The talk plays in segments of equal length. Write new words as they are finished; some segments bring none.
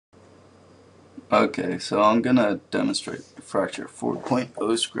Okay, so I'm gonna demonstrate Fracture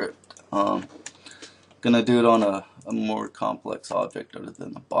 4.0 script. Gonna do it on a more complex object other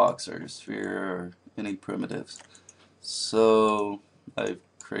than a box or a sphere or any primitives. So I've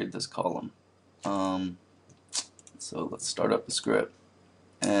created this column. So let's start up the script,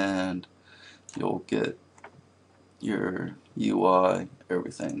 and you'll get your UI,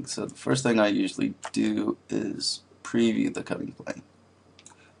 everything. So the first thing I usually do is preview the cutting plane.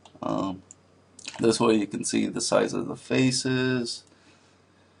 This way you can see the size of the faces,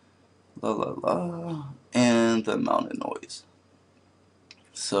 and the amount of noise.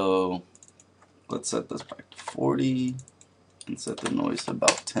 So let's set this back to 40 and set the noise to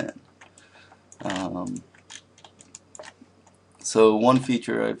about 10. So one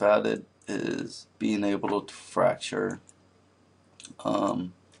feature I've added is being able to fracture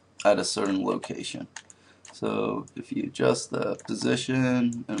at a certain location. So if you adjust the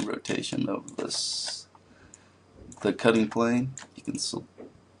position and rotation of the cutting plane,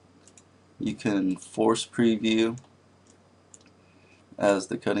 you can force preview as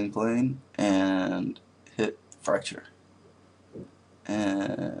the cutting plane and hit fracture,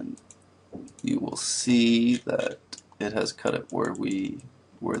 and you will see that it has cut it where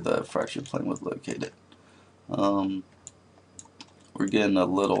the fracture plane was located. We're getting a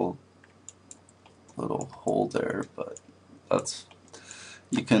little hole there, but I'll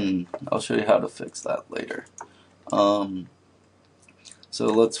show you how to fix that later. So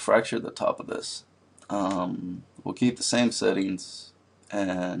let's fracture the top of this. We'll keep the same settings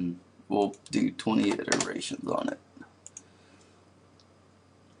and we'll do 20 iterations on it.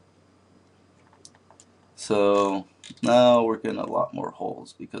 So now we're getting a lot more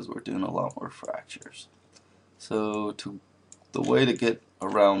holes because we're doing a lot more fractures. So the way to get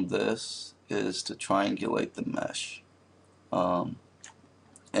around this is to triangulate the mesh.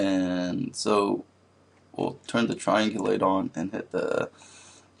 And so we'll turn the triangulate on and hit the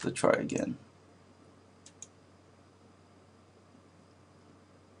try again.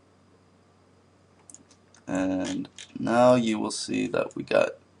 And now you will see that we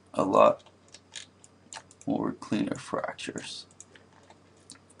got a lot more cleaner fractures.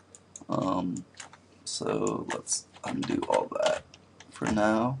 So let's undo all that for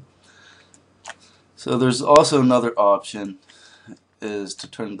now. So there's also another option, is to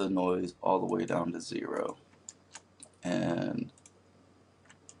turn the noise all the way down to 0. And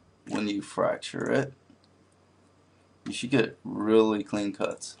when you fracture it, you should get really clean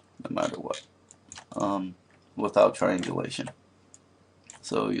cuts no matter what, without triangulation.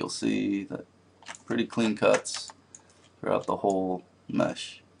 So you'll see that pretty clean cuts throughout the whole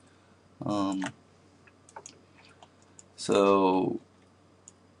mesh. So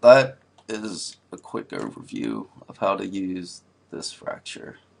that is a quick overview of how to use this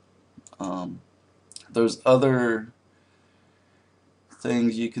fracture. There's other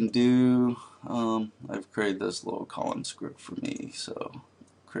things you can do. I've created this little column script for me. So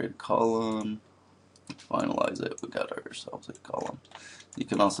create a column, finalize it, we got ourselves a column. You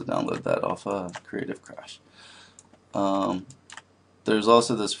can also download that off Creative Crash. There's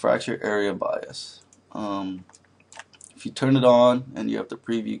also this fracture area bias. If you turn it on and you have the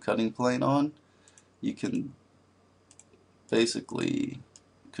preview cutting plane on, you can basically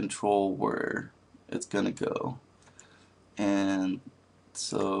control where it's going to go. And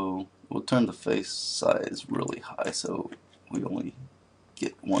so we'll turn the face size really high so we only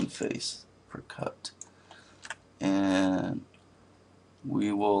get one face per cut. And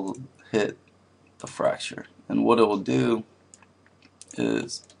we will hit the fracture. And what it will do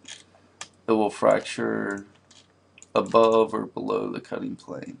is it will fracture above or below the cutting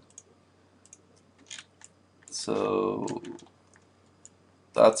plane. So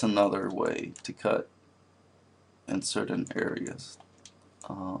that's another way to cut in certain areas.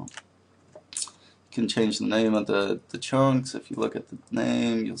 You can change the name of the chunks. If you look at the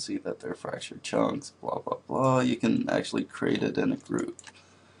name, you'll see that they're fractured chunks, blah blah blah. You can actually create it in a group.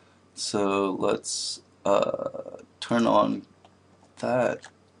 So let's turn on that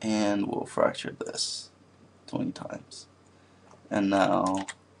and we'll fracture this 20 times. And now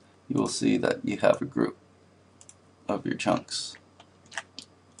you will see that you have a group of your chunks.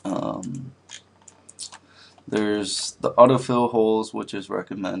 There's the autofill holes, which is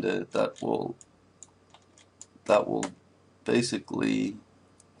recommended. That will basically,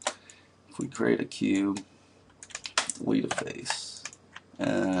 if we create a cube, delete a face,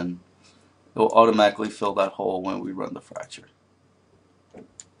 and it will automatically fill that hole when we run the fracture.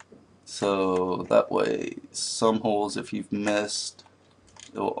 So that way, some holes, if you've missed,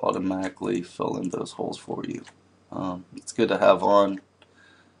 it will automatically fill in those holes for you. It's good to have on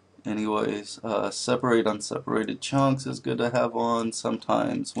Anyways, separate unseparated chunks is good to have on.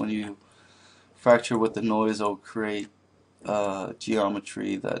 Sometimes when you fracture with the noise, it'll create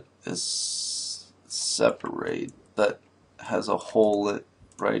geometry that is separate, that has a hole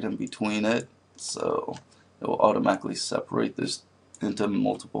right in between it, so it will automatically separate this into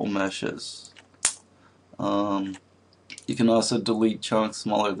multiple meshes. You can also delete chunks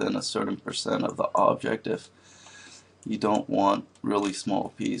smaller than a certain percent of the object if you don't want really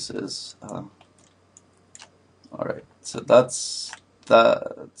small pieces. Alright, so that's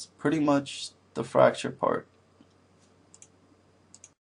pretty much the fracture part.